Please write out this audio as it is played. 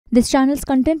This channel's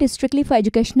content is strictly for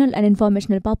educational and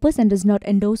informational purpose and does not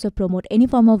endorse or promote any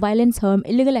form of violence, harm,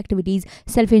 illegal activities,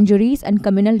 self-injuries and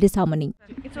communal disharmony.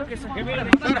 It's okay, sir.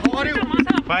 Sir, how are you?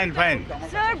 Fine, fine.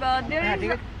 Sir,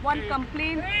 there is one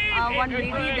complaint, one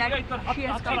lady that she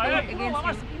has complained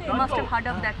against you. You must have heard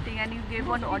of that thing and you gave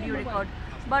one audio record.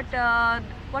 But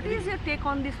what is your take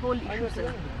on this whole issue,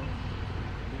 sir?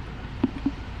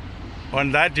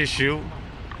 On that issue,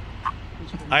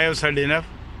 I have said enough.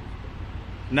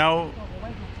 Now,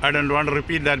 I don't want to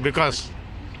repeat that because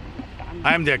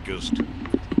I am the accused.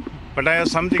 But I have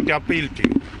something to appeal to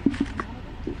you.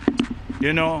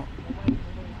 You know,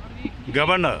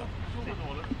 governor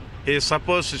is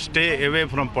supposed to stay away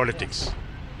from politics.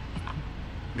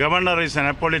 Governor is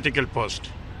an apolitical post.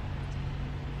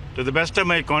 To the best of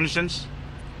my conscience,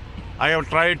 I have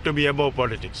tried to be above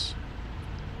politics.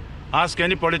 Ask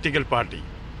any political party.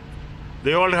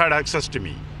 They all had access to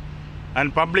me.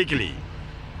 And publicly,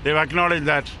 they've acknowledged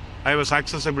that I was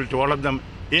accessible to all of them,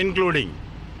 including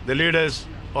the leaders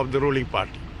of the ruling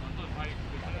party.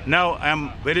 Now, I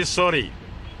am very sorry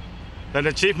that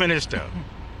the Chief Minister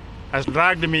has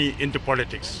dragged me into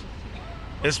politics,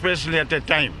 especially at a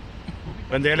time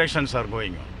when the elections are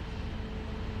going on.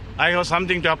 I have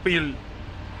something to appeal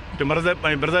to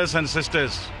my brothers and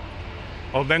sisters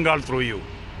of Bengal through you.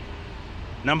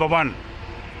 Number one,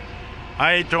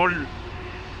 I told a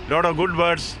lot of good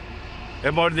words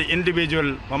about the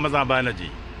individual Mamata Banerjee.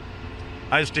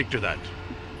 I stick to that.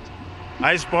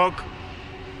 I spoke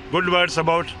good words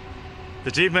about the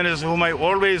Chief Minister, whom I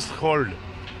always hold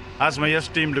as my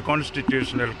esteemed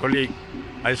constitutional colleague.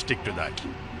 I stick to that.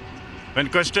 When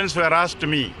questions were asked to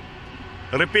me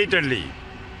repeatedly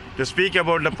to speak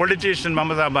about the politician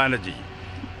Mamata Banerjee,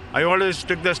 I always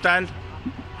took the stand.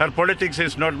 Her politics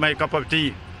is not my cup of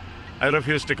tea. I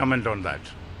refuse to comment on that.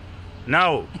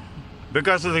 Now,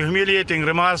 because of the humiliating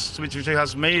remarks which she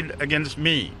has made against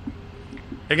me,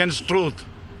 against truth,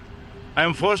 I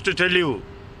am forced to tell you,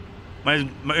 my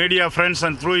media friends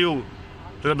and through you,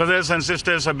 to the brothers and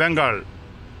sisters of Bengal,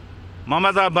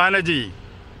 Mamata Banerjee,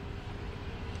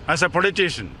 as a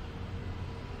politician,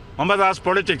 Mamata's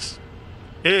politics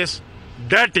is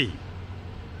dirty.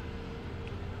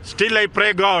 Still I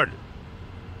pray God,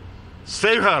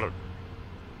 save her.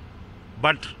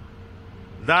 But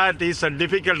that is a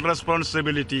difficult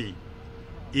responsibility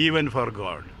even for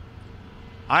God.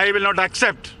 I will not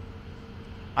accept,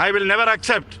 I will never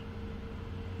accept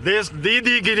this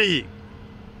Didi-giri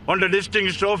on the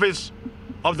distinguished office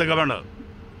of the governor.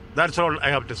 That's all I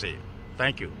have to say.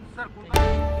 Thank you.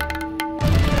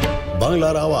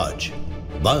 বাংলার আওয়াজ,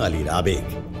 বাঙালির আবেগ,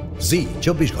 জি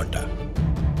 24 ঘন্টা।